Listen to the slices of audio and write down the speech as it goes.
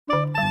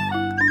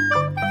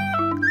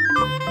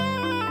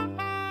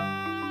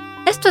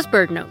Esto es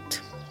BirdNote.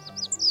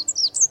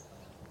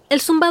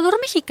 El zumbador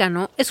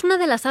mexicano es una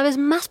de las aves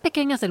más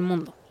pequeñas del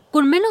mundo.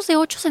 Con menos de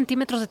 8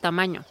 centímetros de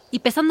tamaño y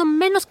pesando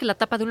menos que la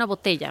tapa de una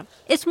botella,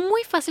 es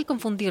muy fácil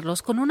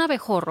confundirlos con un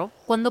abejorro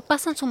cuando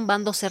pasan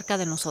zumbando cerca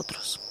de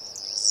nosotros.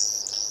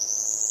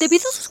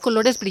 Debido a sus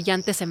colores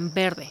brillantes en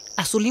verde,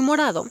 azul y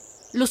morado,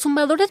 los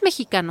zumbadores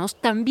mexicanos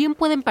también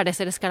pueden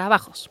parecer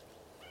escarabajos.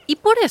 Y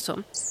por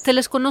eso se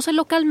les conoce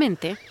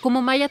localmente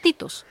como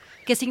mayatitos,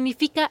 que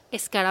significa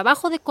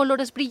escarabajo de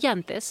colores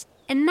brillantes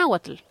en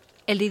náhuatl,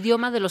 el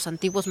idioma de los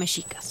antiguos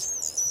mexicas.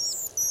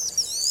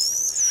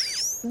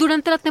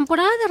 Durante la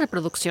temporada de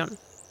reproducción,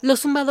 los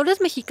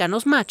zumbadores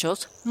mexicanos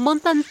machos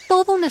montan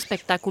todo un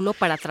espectáculo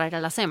para atraer a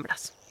las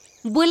hembras.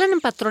 Vuelan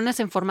en patrones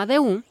en forma de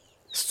U,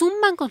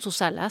 zumban con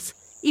sus alas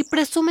y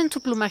presumen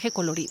su plumaje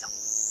colorido.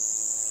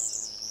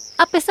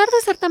 A pesar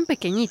de ser tan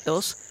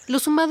pequeñitos,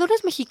 los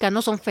zumbadores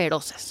mexicanos son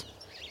feroces.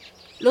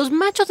 Los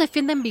machos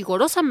defienden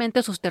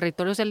vigorosamente sus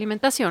territorios de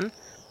alimentación,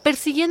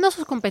 persiguiendo a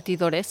sus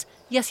competidores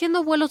y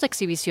haciendo vuelos de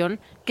exhibición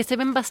que se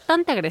ven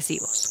bastante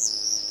agresivos.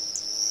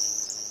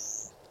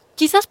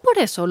 Quizás por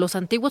eso los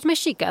antiguos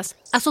mexicas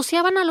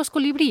asociaban a los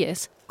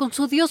colibríes con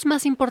su dios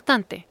más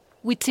importante,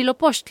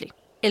 Huitzilopochtli,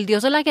 el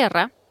dios de la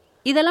guerra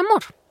y del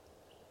amor.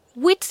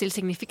 Huitzil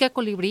significa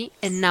colibrí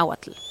en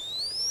náhuatl.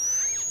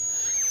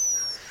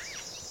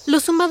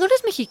 Los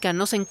zumbadores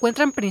mexicanos se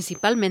encuentran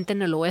principalmente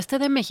en el oeste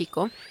de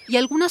México y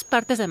algunas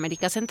partes de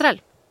América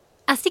Central.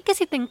 Así que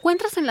si te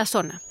encuentras en la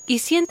zona y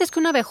sientes que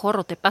un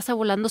abejorro te pasa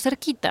volando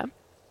cerquita,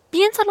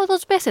 piénsalo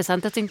 2 veces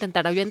antes de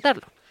intentar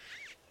ahuyentarlo.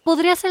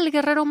 Podría ser el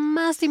guerrero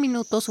más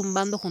diminuto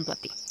zumbando junto a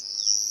ti.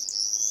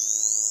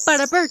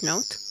 Para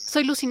BirdNote,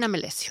 soy Lucina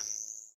Melesio.